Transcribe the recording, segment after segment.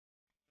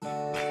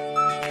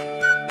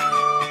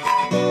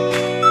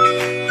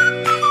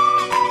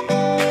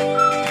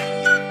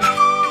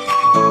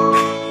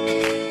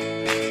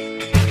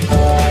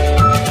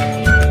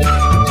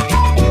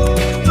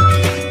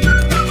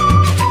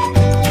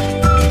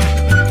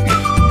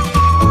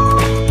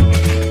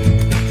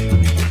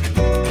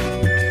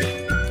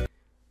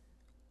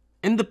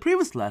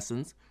previous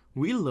lessons,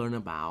 we learned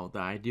about the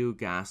ideal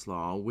gas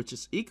law, which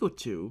is equal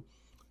to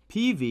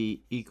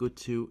PV equal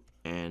to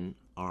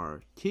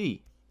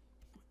nRT.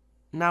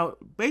 Now,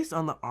 based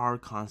on the R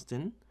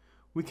constant,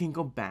 we can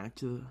go back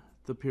to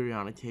the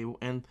periodic table,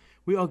 and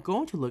we are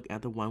going to look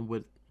at the one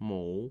with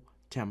mole,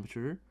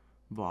 temperature,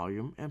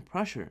 volume, and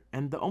pressure.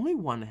 And the only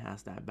one that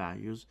has that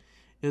values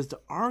is the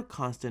R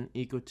constant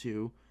equal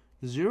to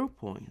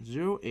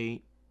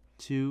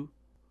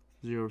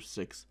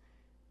 0.08206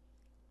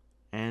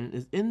 and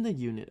is in the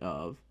unit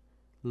of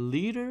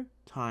liter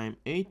times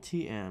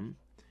ATM,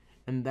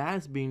 and that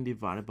is being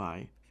divided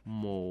by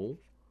mole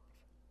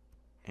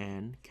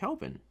and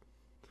Kelvin.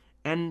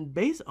 And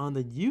based on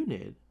the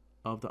unit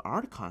of the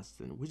R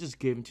constant, which is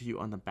given to you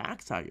on the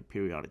back side of your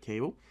periodic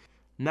table,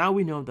 now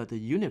we know that the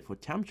unit for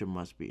temperature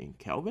must be in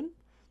Kelvin,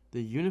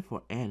 the unit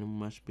for N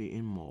must be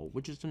in mole,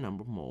 which is the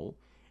number of mole,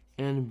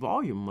 and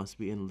volume must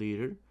be in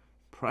liter,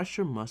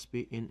 pressure must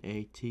be in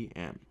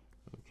ATM.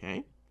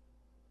 Okay?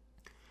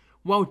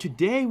 Well,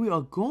 today we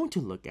are going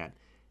to look at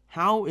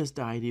how is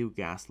the ideal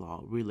gas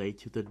law relate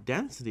to the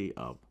density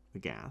of the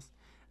gas,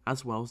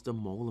 as well as the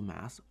molar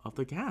mass of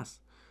the gas.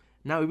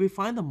 Now, if we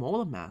find the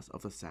molar mass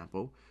of the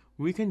sample,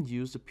 we can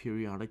use the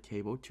periodic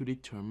table to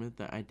determine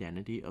the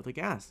identity of the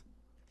gas.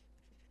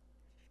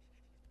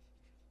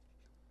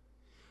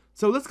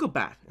 So let's go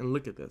back and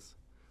look at this.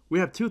 We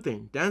have two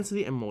things,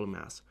 density and molar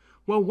mass.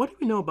 Well, what do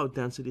we know about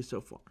density so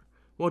far?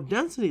 Well,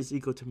 density is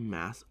equal to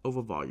mass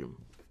over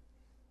volume.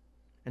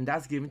 And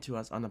that's given to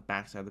us on the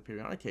back side of the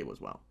periodic table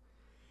as well.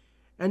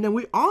 And then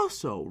we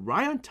also,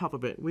 right on top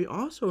of it, we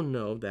also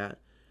know that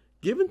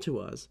given to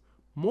us,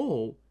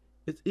 mole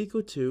is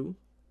equal to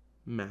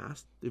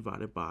mass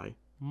divided by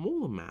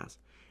molar mass.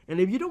 And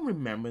if you don't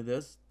remember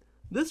this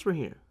right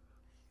here.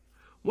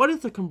 What is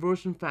the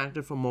conversion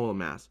factor for molar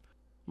mass?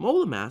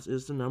 Molar mass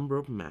is the number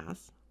of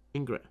mass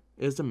in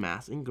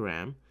mass in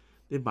gram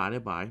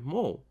divided by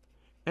mole.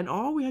 And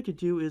all we have to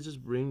do is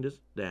just bring this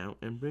down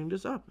and bring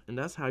this up. And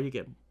that's how you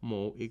get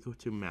mole equal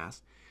to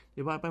mass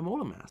divided by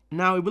molar mass.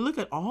 Now, if we look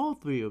at all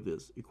three of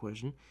this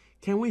equation,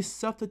 can we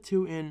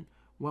substitute in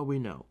what we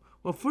know?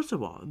 Well, first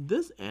of all,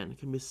 this N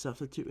can be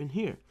substituted in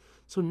here.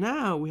 So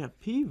now we have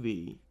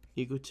PV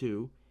equal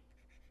to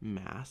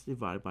mass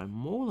divided by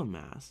molar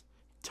mass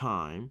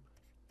times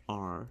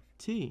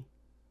RT.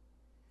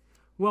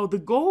 Well, the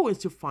goal is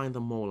to find the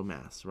molar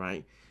mass,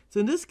 right? So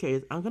in this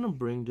case, I'm going to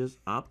bring this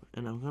up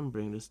and I'm going to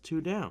bring this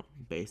 2 down.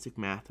 Basic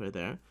math right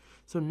there.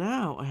 So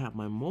now I have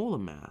my molar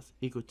mass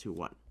equal to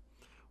what?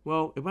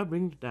 Well, if I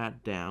bring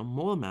that down,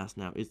 molar mass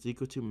now is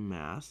equal to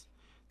mass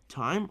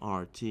times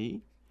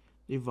RT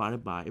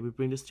divided by, if we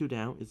bring this 2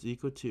 down, is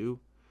equal to,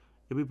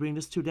 if we bring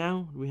this 2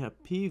 down, we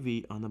have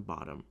PV on the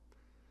bottom.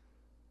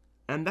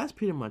 And that's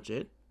pretty much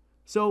it.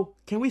 So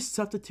can we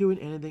substitute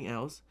in anything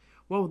else?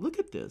 Well, look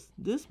at this.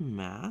 This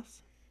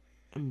mass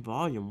and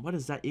volume, what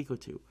is that equal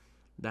to?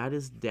 That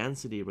is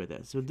density right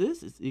there. So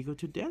this is equal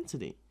to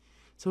density.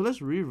 So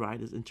let's rewrite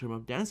this in terms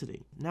of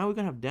density. Now we're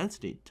going to have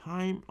density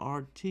times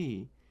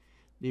RT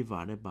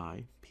divided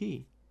by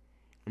P.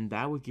 And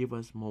that will give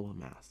us molar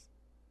mass.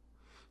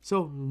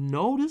 So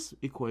know this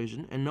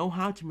equation and know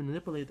how to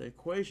manipulate the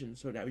equation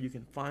so that you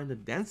can find the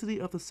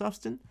density of the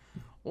substance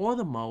or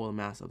the molar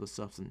mass of the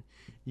substance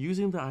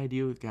using the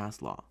ideal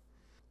gas law.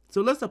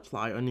 So let's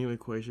apply a new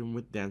equation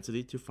with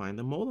density to find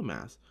the molar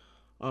mass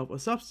of a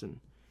substance.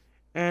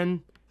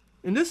 And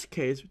in this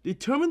case,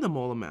 determine the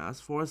molar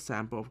mass for a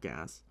sample of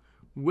gas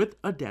with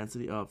a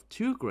density of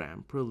 2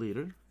 grams per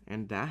liter,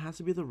 and that has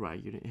to be the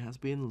right unit. It has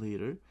to be in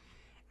liter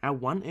at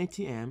 1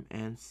 atm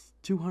and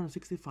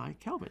 265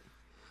 Kelvin.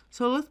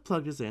 So let's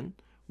plug this in.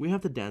 We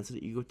have the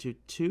density equal to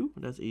 2,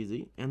 that's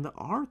easy, and the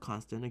R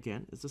constant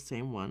again is the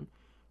same one,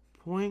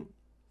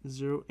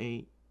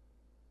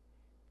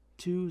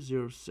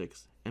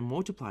 0.08206, and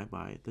multiply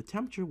by the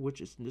temperature,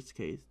 which is in this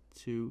case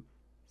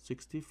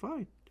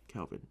 265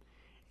 Kelvin,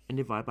 and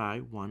divide by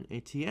 1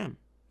 atm,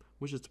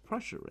 which is the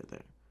pressure right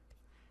there.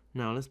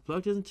 Now let's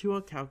plug this into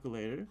our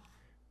calculator,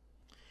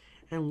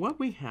 and what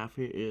we have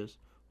here is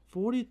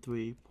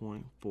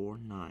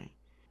 43.49.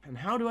 And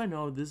how do I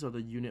know these are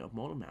the unit of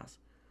molar mass?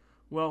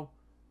 Well,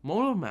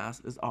 molar mass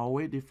is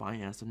always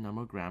defined as the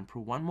number of grams per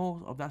 1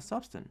 mole of that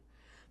substance.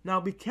 Now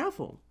be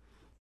careful.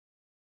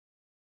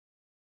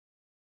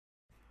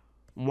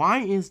 Why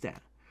is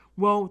that?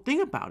 Well,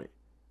 think about it.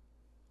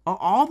 Are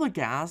all the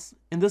gas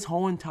in this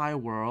whole entire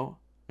world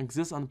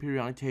exist on the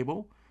periodic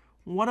table?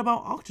 What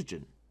about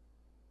oxygen?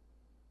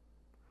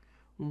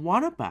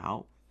 What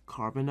about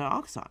carbon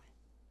dioxide?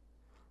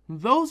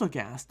 Those are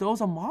gas,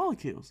 those are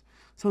molecules.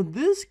 So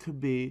this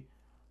could be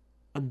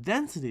a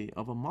density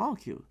of a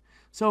molecule.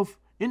 So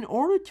in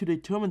order to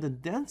determine the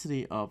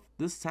density of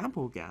this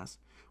sample gas,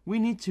 we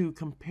need to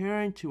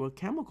compare it to a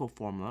chemical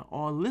formula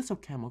or a list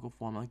of chemical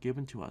formula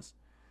given to us.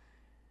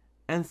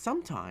 And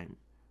sometime,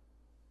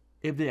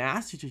 if they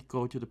ask you to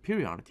go to the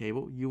periodic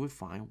table, you will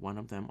find one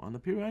of them on the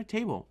periodic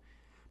table.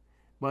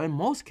 But in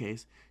most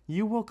cases,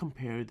 you will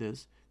compare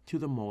this to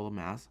the molar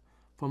mass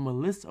from a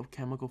list of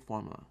chemical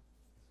formula.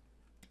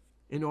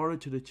 in order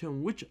to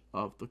determine which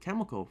of the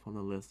chemical from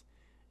the list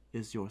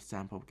is your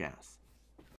sample gas.